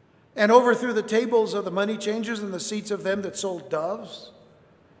 and overthrew the tables of the money changers and the seats of them that sold doves,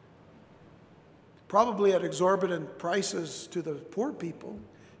 probably at exorbitant prices to the poor people.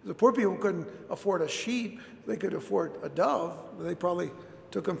 The poor people couldn't afford a sheep. They could afford a dove. They probably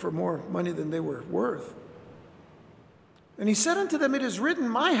took them for more money than they were worth. And he said unto them, it is written,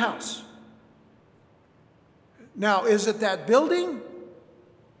 my house. Now, is it that building,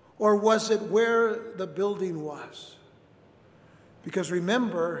 or was it where the building was? Because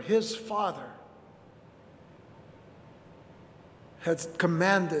remember, his father had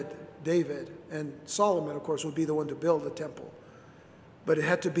commanded David, and Solomon, of course, would be the one to build the temple. But it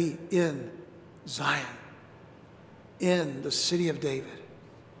had to be in Zion, in the city of David,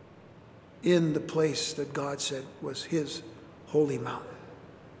 in the place that God said was his holy mountain.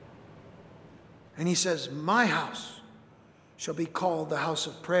 And he says, my house shall be called the house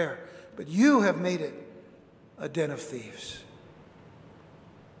of prayer, but you have made it a den of thieves.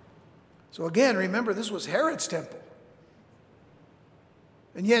 So again, remember, this was Herod's temple.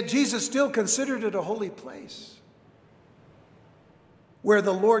 And yet Jesus still considered it a holy place where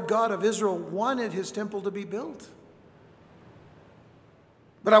the Lord God of Israel wanted his temple to be built.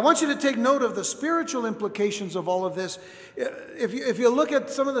 But I want you to take note of the spiritual implications of all of this. If you look at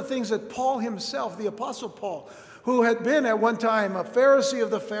some of the things that Paul himself, the Apostle Paul, who had been at one time a Pharisee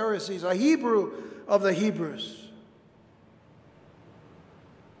of the Pharisees, a Hebrew of the Hebrews,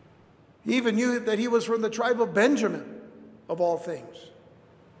 he even knew that he was from the tribe of Benjamin, of all things.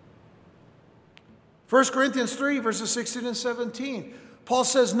 1 Corinthians 3, verses 16 and 17. Paul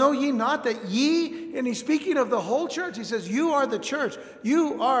says, know ye not that ye, and he's speaking of the whole church. He says, you are the church.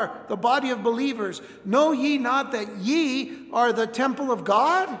 You are the body of believers. Know ye not that ye are the temple of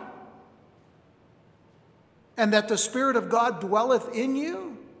God? And that the Spirit of God dwelleth in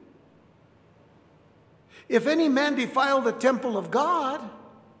you? If any man defile the temple of God,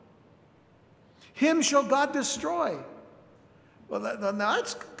 him shall God destroy. Well,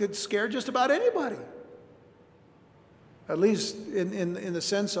 that could scare just about anybody. At least in the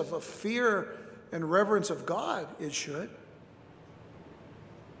sense of a fear and reverence of God, it should.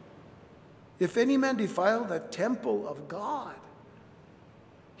 If any man defile the temple of God,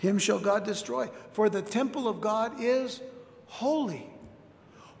 him shall God destroy. For the temple of God is holy.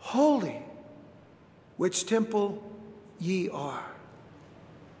 Holy, which temple ye are.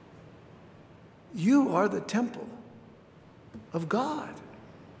 You are the temple of God.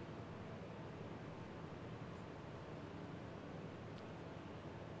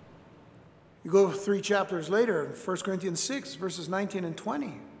 You go 3 chapters later, 1 Corinthians 6, verses 19 and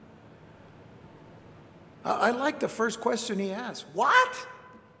 20. I like the first question he asks. What?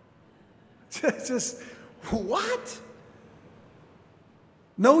 Just, what?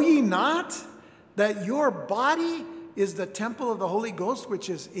 Know ye not that your body is the temple of the Holy Ghost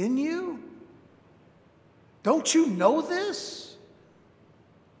which is in you? Don't you know this?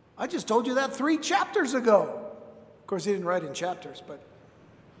 I just told you that 3 chapters ago. Of course, he didn't write in chapters, but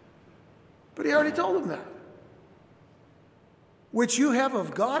he already told them that. Which you have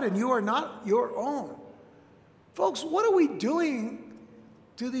of God, and you are not your own. Folks, what are we doing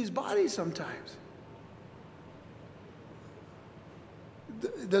to these bodies sometimes?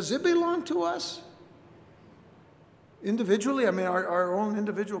 Does it belong to us? Individually, I mean, our own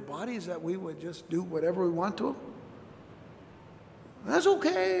individual bodies, that we would just do whatever we want to them? That's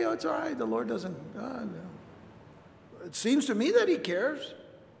okay, it's all right, the Lord doesn't. It seems to me that he cares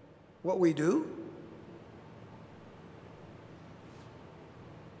what we do.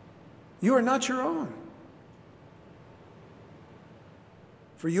 You are not your own.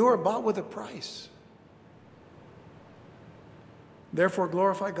 For you are bought with a price. Therefore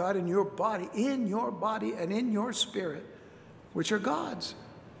glorify God in your body and in your spirit, which are God's.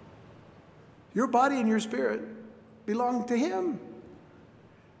 Your body and your spirit belong to him.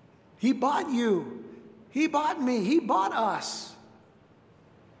 He bought you. He bought me. He bought us.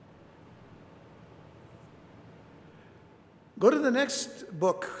 Go to the next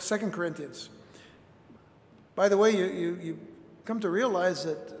book, 2 Corinthians. By the way, you come to realize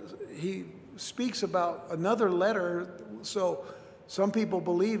that he speaks about another letter. So some people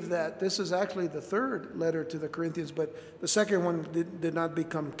believe that this is actually the 3rd letter to the Corinthians, but the second one did not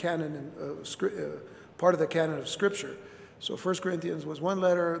become canon, part of the canon of Scripture. So 1 Corinthians was one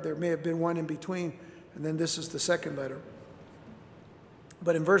letter. There may have been one in between, and then this is the 2nd letter.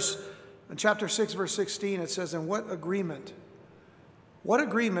 But in chapter 6, verse 16, it says, "And what agreement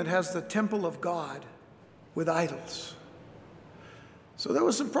has the temple of God with idols?" So there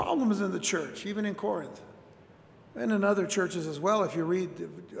was some problems in the church, even in Corinth, and in other churches as well. If you read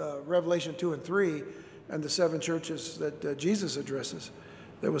Revelation 2 and 3 and the 7 churches that Jesus addresses,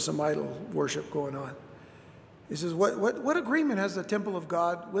 there was some idol worship going on. He says, what agreement has the temple of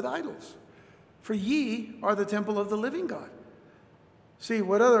God with idols? For ye are the temple of the living God. See,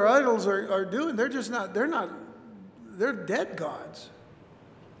 what other idols are doing, they're dead gods.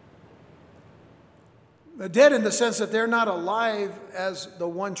 Dead in the sense that they're not alive as the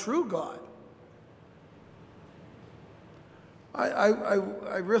one true God. I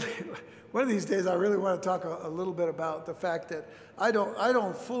really, one of these days, I really want to talk a little bit about the fact that I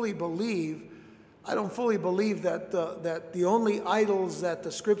don't fully believe that the only idols that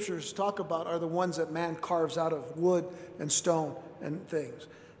the scriptures talk about are the ones that man carves out of wood and stone and things.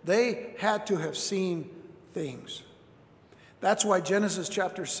 They had to have seen things. That's why Genesis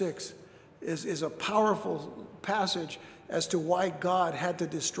chapter 6 is a powerful passage as to why God had to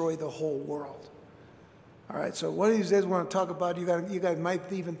destroy the whole world. All right, so one of these days we want to talk about, you guys might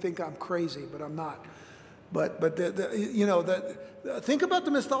even think I'm crazy, but I'm not. But think about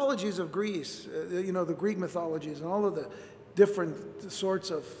the mythologies of Greece, the Greek mythologies and all of the different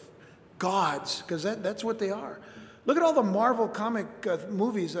sorts of gods, because that's what they are. Look at all the Marvel comic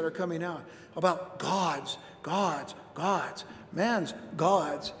movies that are coming out about gods, man's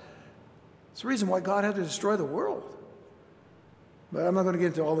gods. It's the reason why God had to destroy the world. But I'm not going to get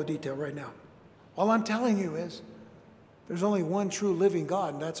into all the detail right now. All I'm telling you is there's only one true living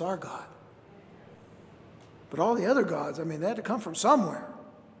God, and that's our God. But all the other gods, they had to come from somewhere.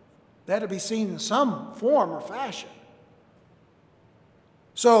 They had to be seen in some form or fashion.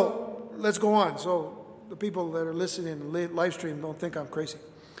 So let's go on. So the people that are listening in the live stream don't think I'm crazy.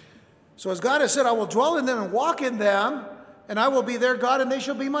 So as God has said, I will dwell in them and walk in them, and I will be their God, and they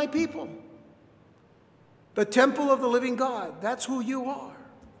shall be my people. The temple of the living God. That's who you are.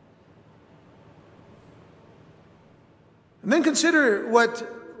 And then consider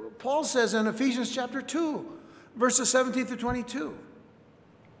what Paul says in Ephesians chapter 2, verses 17 through 22.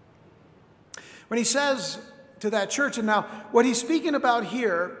 When he says to that church, and now what he's speaking about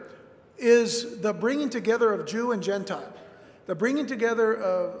here is the bringing together of Jew and Gentile. The bringing together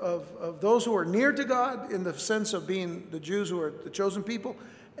of those who are near to God in the sense of being the Jews who are the chosen people,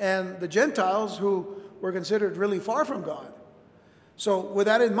 and the Gentiles who were considered really far from God. So with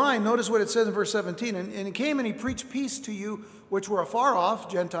that in mind, notice what it says in verse 17. And he came and he preached peace to you which were afar off,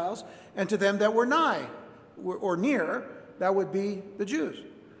 Gentiles, and to them that were nigh, or near, that would be the Jews.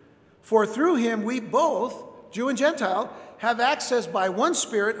 For through him we both, Jew and Gentile, have access by one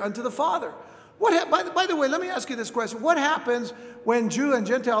Spirit unto the Father. By the way, let me ask you this question. What happens when Jew and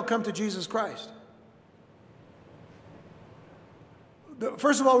Gentile come to Jesus Christ?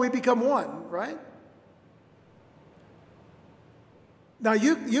 First of all, we become one, right? Now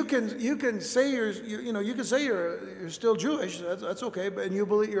you can say you're still Jewish. That's okay, but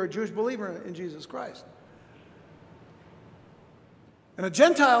you're a Jewish believer in Jesus Christ. And a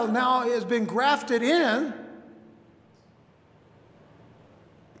Gentile now has been grafted in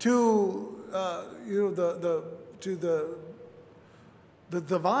to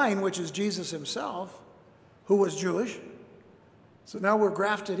the vine, which is Jesus himself, who was Jewish. So now we're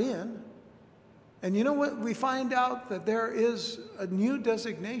grafted in. And you know what? We find out that there is a new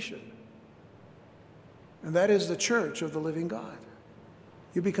designation, and that is the church of the living God.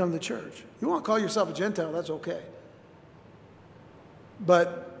 You become the church. You want to call yourself a Gentile, that's okay.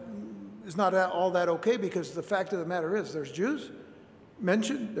 But it's not all that okay, because the fact of the matter is there's Jews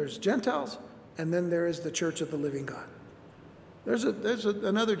mentioned, there's Gentiles, and then there is the church of the living God. There's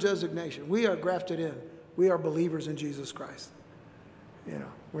another designation. We are grafted in. We are believers in Jesus Christ.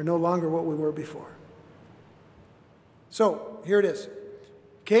 We're no longer what we were before. So, here it is.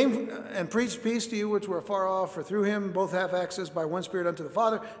 Came and preached peace to you which were afar off, for through him both have access by one Spirit unto the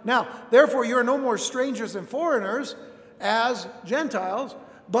Father. Now, therefore, you are no more strangers and foreigners as Gentiles,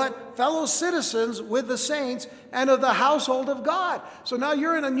 but fellow citizens with the saints and of the household of God. So now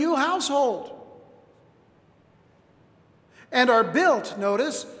you're in a new household. And are built,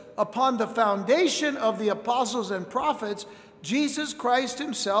 notice, upon the foundation of the apostles and prophets, Jesus Christ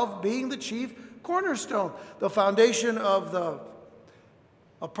himself being the chief cornerstone. The foundation of the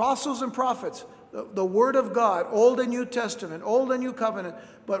apostles and prophets, the Word of God, Old and New Testament, Old and New Covenant,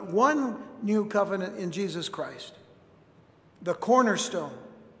 but one new covenant in Jesus Christ. The cornerstone,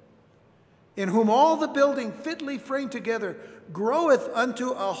 in whom all the building fitly framed together groweth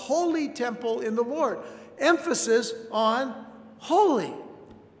unto a holy temple in the Lord. Emphasis on holy,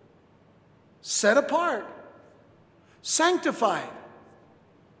 set apart, sanctified,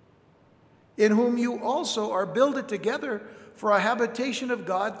 in whom you also are builded together for a habitation of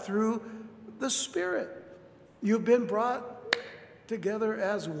God through the Spirit. You've been brought together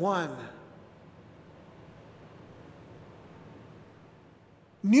as one.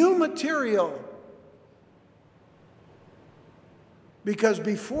 New material. Because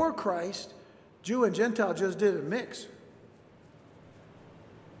before Christ, Jew and Gentile just didn't mix.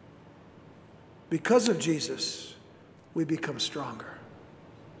 Because of Jesus, we become stronger.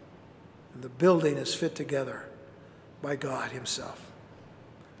 And And the building is fit together by God himself.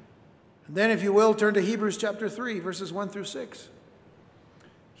 And then, if you will, turn to Hebrews chapter 3, verses 1 through 6.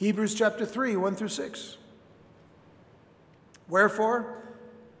 Hebrews chapter 3, 1 through 6. Wherefore,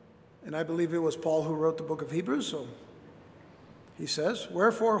 and I believe it was Paul who wrote the book of Hebrews, so he says,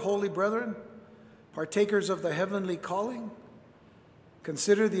 wherefore, holy brethren, partakers of the heavenly calling,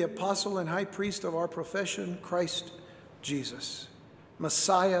 consider the apostle and high priest of our profession, Christ Jesus,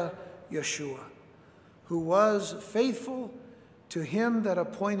 Messiah Yeshua, who was faithful to him that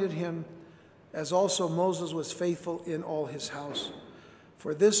appointed him, as also Moses was faithful in all his house.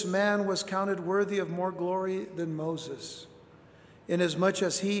 For this man was counted worthy of more glory than Moses, inasmuch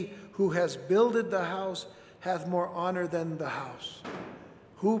as he who has builded the house hath more honor than the house.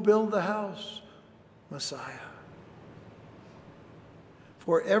 Who build the house? Messiah.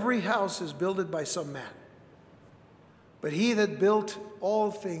 For every house is builded by some man, but he that built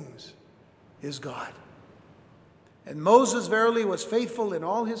all things is God. And Moses verily was faithful in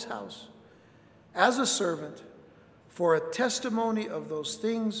all his house, as a servant, for a testimony of those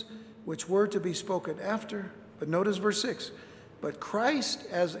things which were to be spoken after. But notice verse 6. But Christ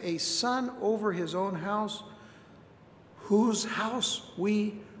as a son over his own house, whose house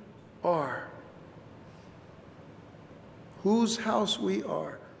we are. Whose house we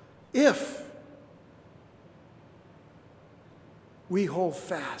are, if we hold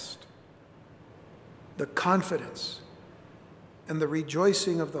fast the confidence and the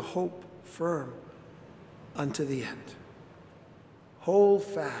rejoicing of the hope firm unto the end. Hold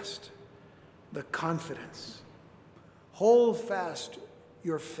fast the confidence. Hold fast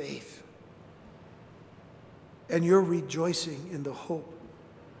your faith and your rejoicing in the hope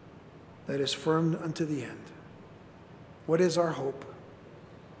that is firm unto the end. What is our hope?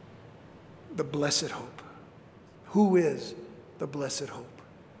 The blessed hope. Who is the blessed hope?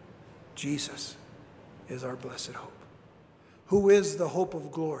 Jesus is our blessed hope. Who is the hope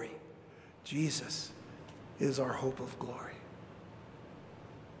of glory? Jesus is our hope of glory.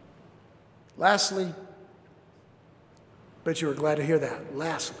 Lastly, bet you were glad to hear that.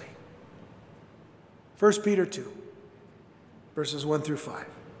 Lastly, 1 Peter 2, verses 1 through 5.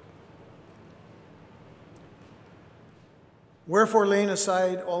 Wherefore, laying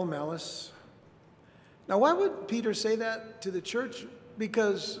aside all malice. Now, why would Peter say that to the church?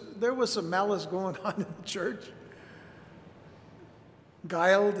 Because there was some malice going on in the church.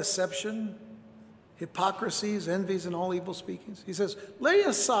 Guile, deception, hypocrisies, envies, and all evil speakings. He says, laying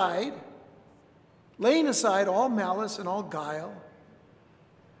aside all malice and all guile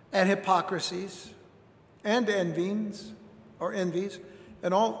and hypocrisies and envies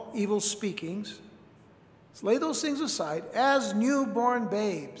and all evil speakings. So lay those things aside. As newborn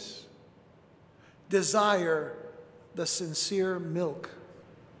babes, desire the sincere milk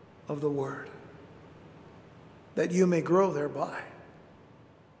of the word, that you may grow thereby.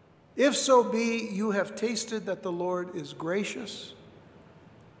 If so be you have tasted that the Lord is gracious,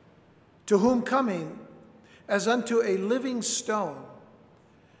 to whom coming as unto a living stone,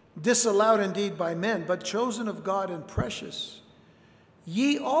 disallowed indeed by men, but chosen of God and precious,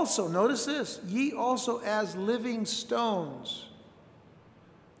 ye also, notice this, ye also as living stones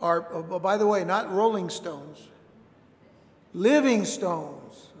are, oh, by the way, not rolling stones, living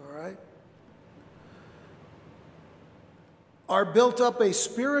stones, all right, are built up a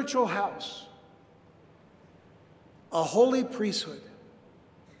spiritual house, a holy priesthood,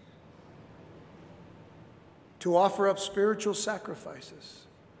 to offer up spiritual sacrifices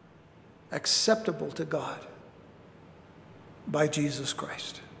acceptable to God by Jesus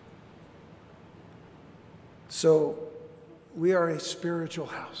Christ. So we are a spiritual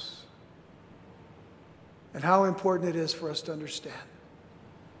house. And how important it is for us to understand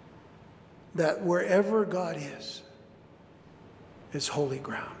that wherever God is holy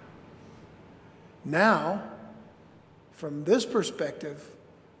ground. Now, from this perspective,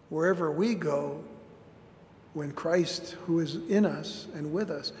 wherever we go, when Christ, who is in us and with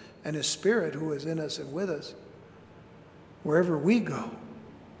us, and his Spirit, who is in us and with us, wherever we go,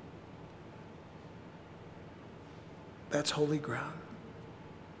 that's holy ground.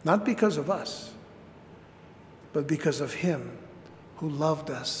 Not because of us, but because of him who loved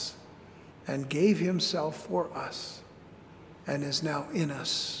us and gave himself for us and is now in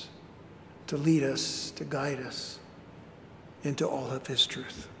us to lead us, to guide us into all of his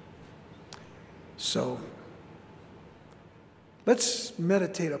truth. So let's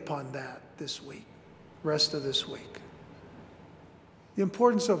meditate upon that this week, rest of this week. The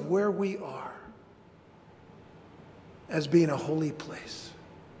importance of where we are as being a holy place.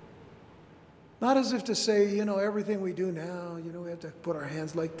 Not as if to say, everything we do now, we have to put our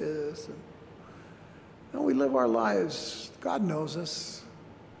hands like this. No, we live our lives. God knows us.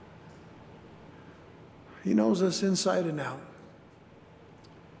 He knows us inside and out.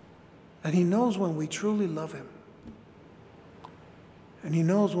 And He knows when we truly love Him. And He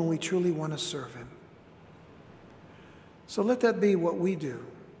knows when we truly want to serve Him. So let that be what we do.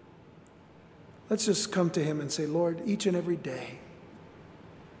 Let's just come to Him and say, Lord, each and every day,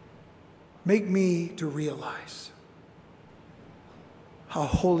 make me to realize how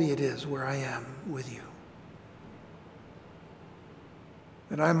holy it is where I am with you.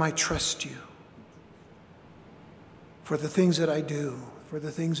 That I might trust you for the things that I do, for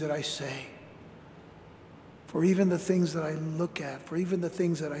the things that I say, for even the things that I look at, for even the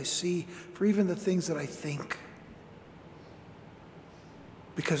things that I see, for even the things that I think.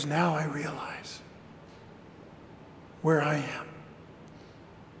 Because now I realize where I am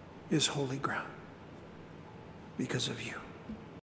is holy ground because of you.